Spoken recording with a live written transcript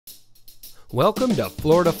Welcome to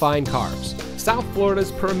Florida Fine Cars, South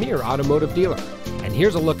Florida's premier automotive dealer. And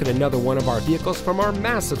here's a look at another one of our vehicles from our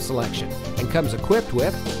massive selection, and comes equipped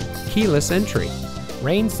with keyless entry,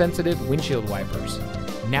 rain-sensitive windshield wipers,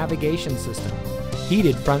 navigation system,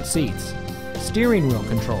 heated front seats, steering wheel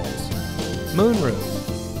controls,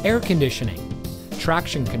 moonroof, air conditioning,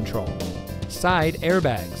 traction control, side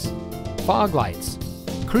airbags, fog lights,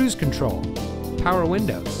 cruise control, power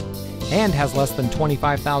windows, and has less than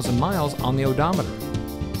 25,000 miles on the odometer.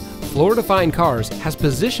 Florida Fine Cars has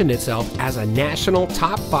positioned itself as a national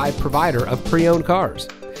top 5 provider of pre-owned cars.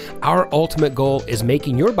 Our ultimate goal is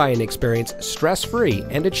making your buying experience stress-free,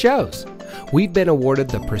 and it shows. We've been awarded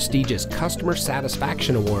the prestigious Customer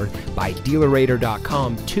Satisfaction Award by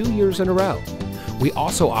DealerRater.com 2 years in a row. We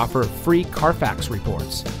also offer free Carfax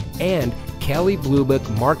reports and Kelley Blue Book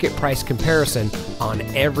market price comparison on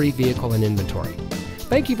every vehicle in inventory.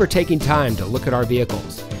 Thank you for taking time to look at our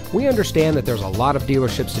vehicles. We understand that there's a lot of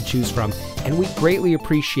dealerships to choose from, and we greatly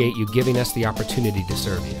appreciate you giving us the opportunity to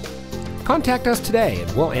serve you. Contact us today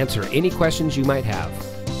and we'll answer any questions you might have.